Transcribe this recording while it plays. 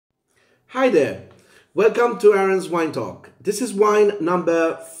Hi there, welcome to Aaron's Wine Talk. This is wine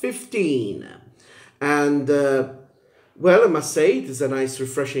number 15 and I must say it is a nice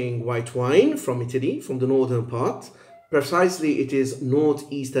refreshing white wine from Italy, from the northern part. Precisely it is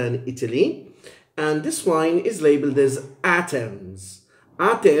northeastern Italy, and this wine is labeled as Attems.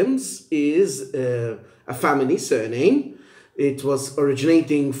 Attems is a family surname. It was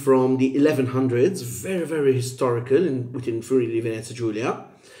originating from the 1100s, very historical within friuli, Venezia, Giulia.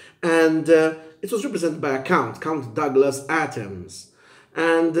 And it was represented by a Count Douglas Attems.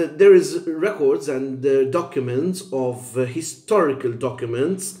 And there is records and documents of historical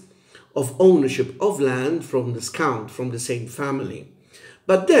documents of ownership of land from this count, from the same family.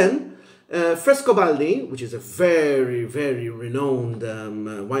 But then Frescobaldi, which is a very renowned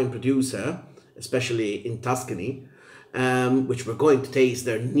wine producer, especially in Tuscany, which we're going to taste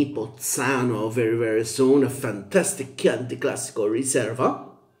their Nipozzano very soon, a fantastic Chianti Classico Riserva.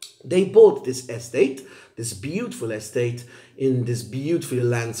 They bought this estate, this beautiful estate in this beautifully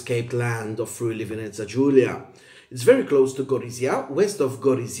landscaped land of Friuli, Venezia, Giulia. It's very close to Gorizia, west of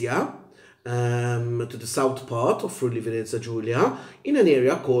Gorizia, to the south part of Friuli, Venezia, Giulia, in an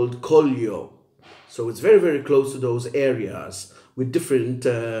area called Collio. So it's very close to those areas with different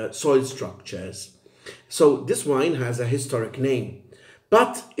soil structures. So this wine has a historic name,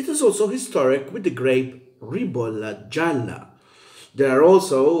 but it is also historic with the grape ribolla gialla. There are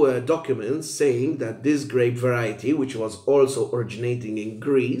also documents saying that this grape variety, which was also originating in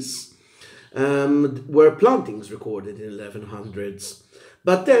Greece, were plantings recorded in the 1100s.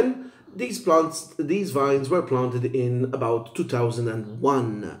 But then these vines were planted in about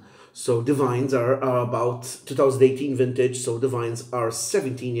 2001. So the vines are about 2018 vintage, so the vines are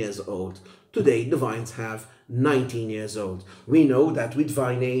 17 years old. Today the vines have 19 years old. We know that with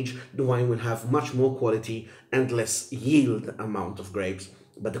vine age, the wine will have much more quality and less yield amount of grapes,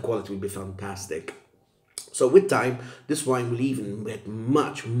 but the quality will be fantastic. So with time, this wine will even get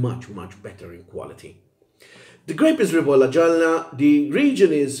much better in quality. The grape is ribolla gialla. The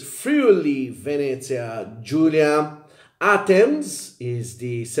region is Friuli, Venezia, Giulia. Attems is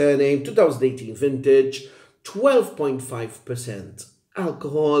the surname, 2018 vintage, 12.5%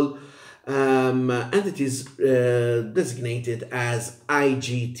 alcohol. And it is designated as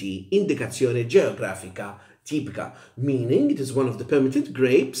IGT, Indicazione Geografica Tipica, meaning it is one of the permitted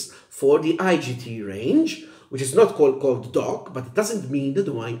grapes for the IGT range, which is not called DOC, but it doesn't mean that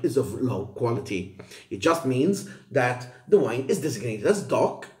the wine is of low quality. It just means that the wine is designated as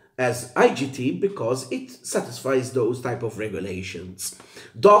DOC, as IGT, because it satisfies those type of regulations.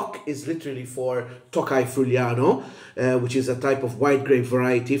 DOC is literally for Tokai Friuliano, which is a type of white grape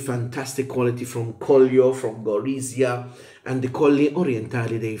variety, fantastic quality from Collio, from Gorizia, and the Colli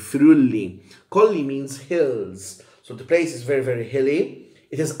Orientali dei Friuli. Colli means hills, so the place is very hilly.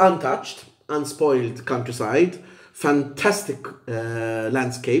 It is untouched, unspoiled countryside, fantastic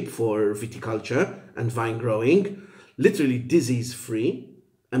landscape for viticulture and vine growing, literally disease-free.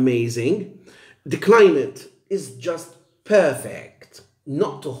 Amazing. The climate is just perfect.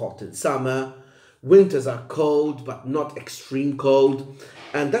 Not too hot in summer. Winters are cold, but not extreme cold.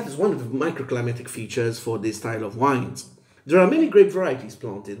 And that is one of the microclimatic features for this style of wines. There are many grape varieties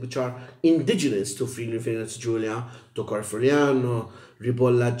planted, which are indigenous to Friuli, Venezia, Giulia, Tokai Friuliano,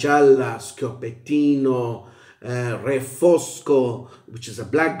 ribolla gialla, schioppettino, Re Fosco, which is a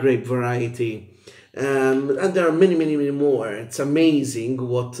black grape variety. And there are many more. It's amazing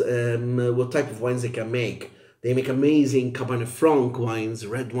what type of wines they can make. They make amazing Cabernet Franc wines,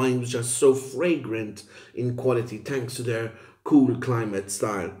 red wines, which are so fragrant in quality thanks to their cool climate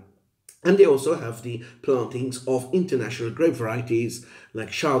style. And they also have the plantings of international grape varieties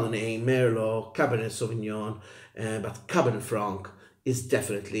like Chardonnay, Merlot, Cabernet Sauvignon, but Cabernet Franc is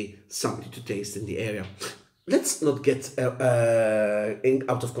definitely something to taste in the area. Let's not get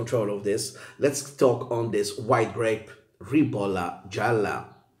out of control of this. Let's talk on this white grape, ribolla gialla.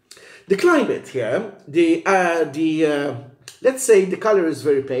 The climate here, let's say the color is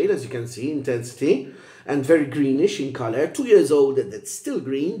very pale, as you can see, intensity, and very greenish in color. 2 years old, and it's still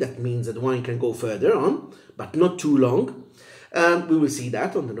green. That means that the wine can go further on, but not too long. We will see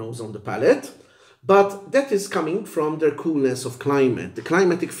that on the nose, on the palate. But that is coming from their coolness of climate. The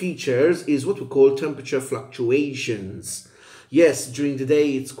climatic features is what we call temperature fluctuations. Yes, during the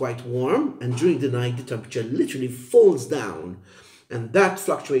day it's quite warm, and during the night the temperature literally falls down. And that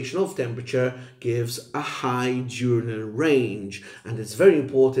fluctuation of temperature gives a high diurnal range. And it's very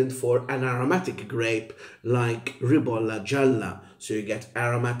important for an aromatic grape like ribolla gialla. So you get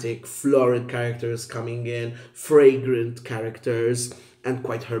aromatic, floral characters coming in, fragrant characters, and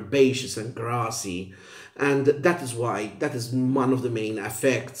quite herbaceous and grassy. And that is why, that is one of the main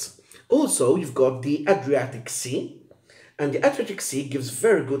effects Also, you've got the Adriatic Sea, and the Adriatic Sea gives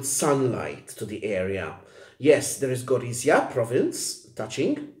very good sunlight to the area. Yes, there is Gorizia province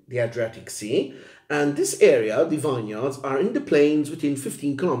touching the Adriatic Sea, and this area, the vineyards, are in the plains within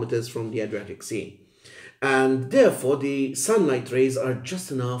 15 kilometers from the Adriatic Sea. And therefore, the sunlight rays are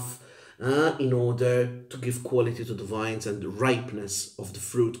just enough in order to give quality to the vines and the ripeness of the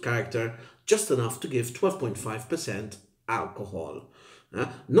fruit character, just enough to give 12.5% alcohol.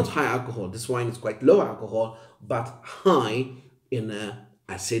 Not high alcohol, this wine is quite low alcohol, but high in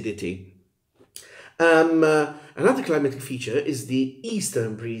acidity. Another climatic feature is the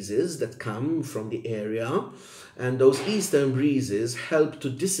eastern breezes that come from the area, and those eastern breezes help to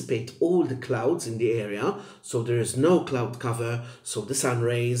dissipate all the clouds in the area, so there is no cloud cover, so the sun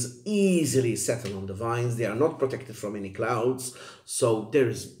rays easily settle on the vines. They are not protected from any clouds, so there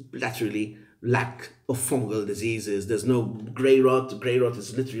is literally lack of fungal diseases. There's no grey rot. Grey rot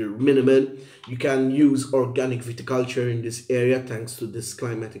is literally minimal. You can use organic viticulture in this area thanks to this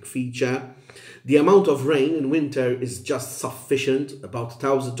climatic feature. The amount of rain in winter is just sufficient, about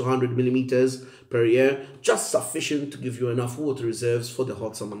 1,200 millimeters per year, just sufficient to give you enough water reserves for the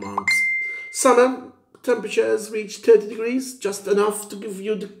hot summer months. Summer temperatures reach 30 degrees, just enough to give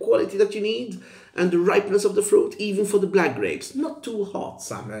you the quality that you need and the ripeness of the fruit, even for the black grapes. Not too hot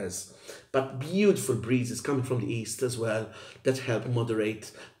summers, but beautiful breezes coming from the east as well that help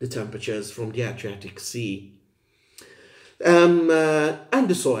moderate the temperatures from the Adriatic Sea. And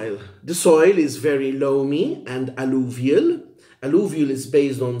the soil. The soil is very loamy and alluvial. Alluvial is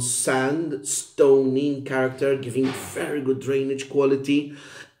based on sand, stony in character, giving very good drainage quality.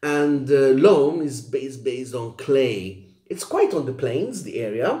 And loam is based on clay. It's quite on the plains, the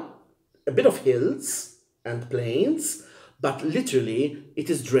area. A bit of hills and plains, but literally it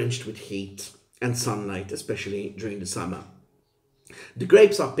is drenched with heat and sunlight, especially during the summer. The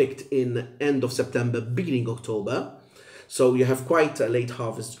grapes are picked in end of September, beginning October. So you have quite a late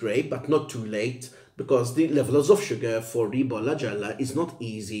harvest grape, but not too late, because the levels of sugar for ribolla gialla is not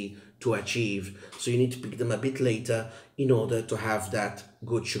easy to achieve. So you need to pick them a bit later in order to have that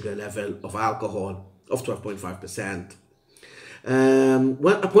good sugar level of alcohol of 12.5%.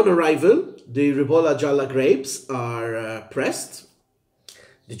 Upon arrival, the ribolla gialla grapes are pressed.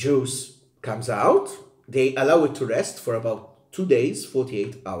 The juice comes out. They allow it to rest for about 2 days,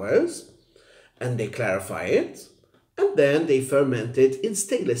 48 hours, and they clarify it. And then they ferment it in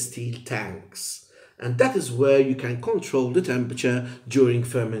stainless steel tanks. And that is where you can control the temperature during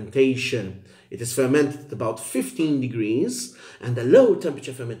fermentation. It is fermented at about 15 degrees, and the low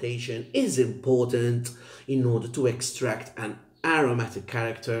temperature fermentation is important in order to extract an aromatic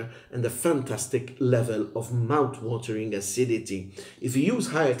character and a fantastic level of mouth-watering acidity. If you use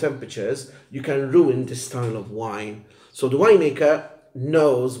higher temperatures, you can ruin this style of wine. So the winemaker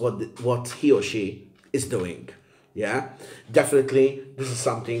knows what he or she is doing. Yeah, definitely this is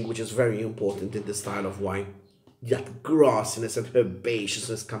something which is very important in the style of wine. That grassiness and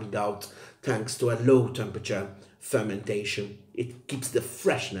herbaceousness coming out thanks to a low temperature fermentation. It keeps the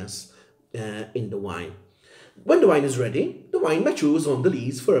freshness in the wine. When the wine is ready, the wine matures on the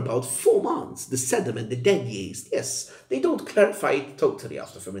lees for about 4 months. The sediment, the dead yeast, yes, they don't clarify it totally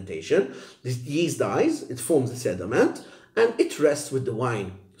after fermentation. The yeast dies, it forms the sediment, and it rests with the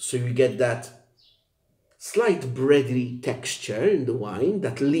wine. So you get that slight bready texture in the wine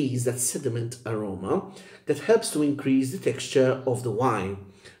that leaves that sediment aroma that helps to increase the texture of the wine.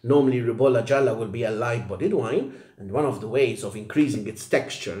 Normally, ribolla gialla will be a light-bodied wine, and one of the ways of increasing its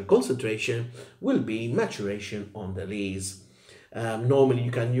texture and concentration will be maturation on the lees. Normally, you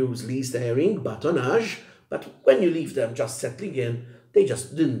can use lees airing, batonnage, but when you leave them just settling in, they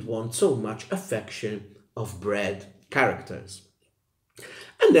just didn't want so much affection of bread characters.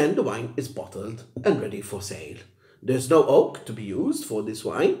 And then the wine is bottled and ready for sale. There's no oak to be used for this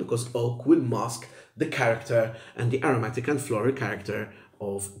wine because oak will mask the character and the aromatic and floral character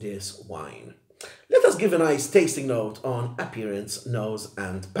of this wine. Let us give a nice tasting note on appearance, nose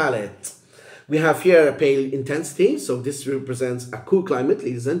and palate. We have here a pale intensity, so this represents a cool climate,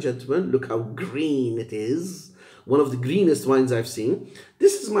 ladies and gentlemen. Look how green it is. One of the greenest wines I've seen.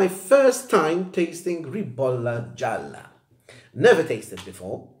 This is my first time tasting ribolla gialla. Never tasted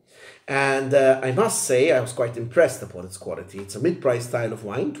before, and I must say I was quite impressed upon its quality. It's a mid-price style of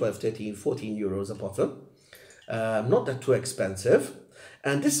wine, 12, 13, 14 euros a bottle. Not that too expensive.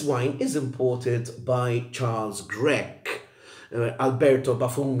 And this wine is imported by Charles Grech. Alberto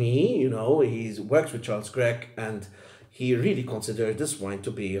Bafumi, you know, he works with Charles Grech, and he really considered this wine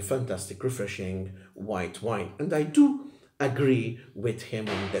to be a fantastic, refreshing white wine. And I do agree with him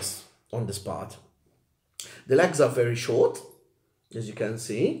on this part. The legs are very short, as you can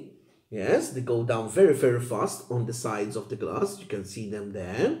see. Yes, they go down very, very fast on the sides of the glass. You can see them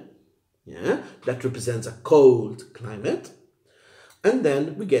there. Yeah, that represents a cold climate. And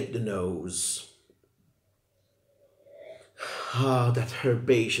then we get the nose. Ah, that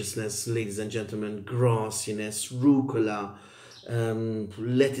herbaceousness, ladies and gentlemen, grassiness, rucola,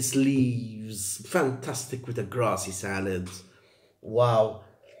 lettuce leaves, fantastic with a grassy salad. Wow,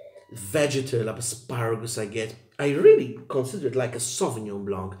 vegetable asparagus I get. I really consider it like a Sauvignon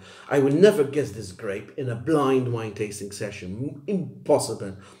Blanc. I would never guess this grape in a blind wine tasting session.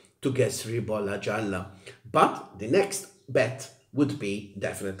 Impossible to guess ribolla gialla. But the next bet would be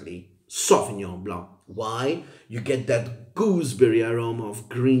definitely Sauvignon Blanc. Why? You get that gooseberry aroma of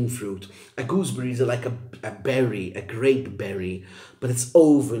green fruit. A gooseberry is like a berry, a grape berry, but it's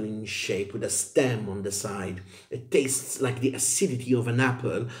oval in shape with a stem on the side. It tastes like the acidity of an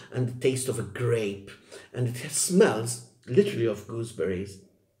apple and the taste of a grape, and it smells literally of gooseberries.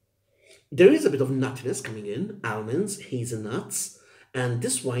 There is a bit of nuttiness coming in, almonds, hazelnuts, and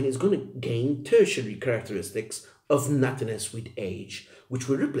this wine is going to gain tertiary characteristics of nuttiness with age, which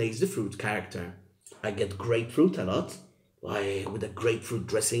will replace the fruit character. I get grapefruit a lot. Why, with a grapefruit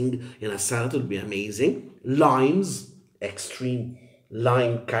dressing in a salad would be amazing. Limes, extreme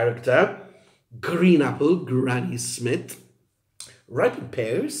lime character. Green apple, Granny Smith. Ripened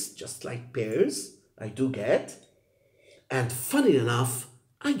pears, just like pears, I do get. And funny enough,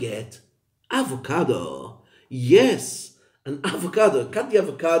 I get avocado. Yes, an avocado. Cut the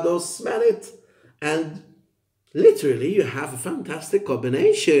avocado, smell it, and literally you have a fantastic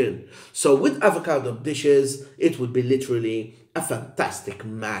combination. So with avocado dishes, it would be literally a fantastic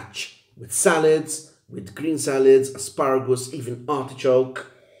match with salads, with green salads, asparagus, even artichoke,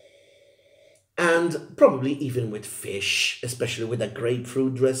 and probably even with fish, especially with a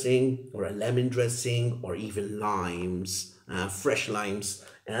grapefruit dressing or a lemon dressing or even limes, fresh limes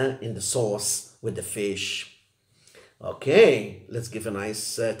in the sauce with the fish. Okay, let's give a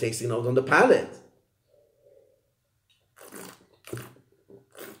nice tasting note on the palate.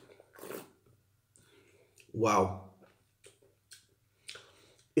 Wow.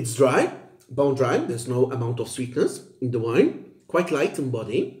 It's dry, bone dry. There's no amount of sweetness in the wine. Quite light in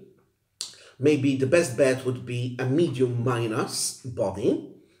body. Maybe the best bet would be a medium minus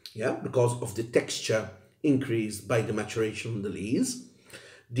body, yeah, because of the texture increased by the maturation of the lees.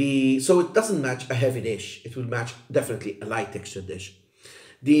 So it doesn't match a heavy dish. It will match definitely a light texture dish.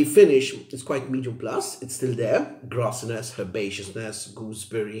 The finish is quite medium plus. It's still there. Grassiness, herbaceousness,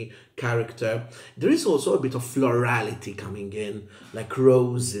 gooseberry character. There is also a bit of florality coming in, like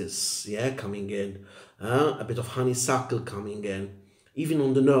roses, yeah, coming in. A bit of honeysuckle coming in. Even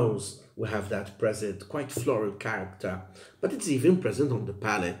on the nose, we have that present, quite floral character. But it's even present on the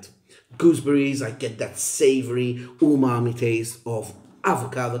palate. Gooseberries, I get that savory umami taste of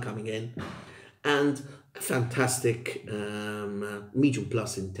avocado coming in. And a fantastic medium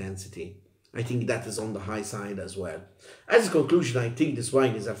plus intensity. I think that is on the high side as well. As a conclusion, I think this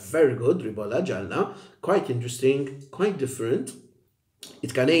wine is a very good ribolla gialla, quite interesting, quite different.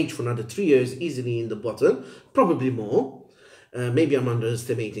 It can age for another 3 years easily in the bottle, probably more. Maybe I'm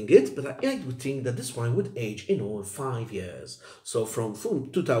underestimating it, but I would think that this wine would age in all 5 years. So from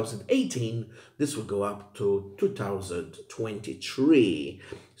 2018, this will go up to 2023.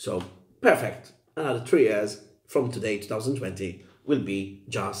 So perfect. Another 3 years from today, 2020, will be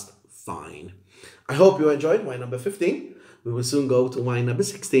just fine. I hope you enjoyed wine number 15. We will soon go to wine number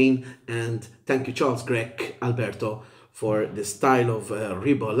 16. And thank you, Charles, Greg, Alberto, for the style of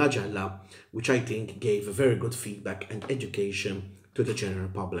ribolla gialla, which I think gave a very good feedback and education to the general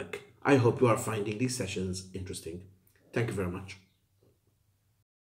public. I hope you are finding these sessions interesting. Thank you very much.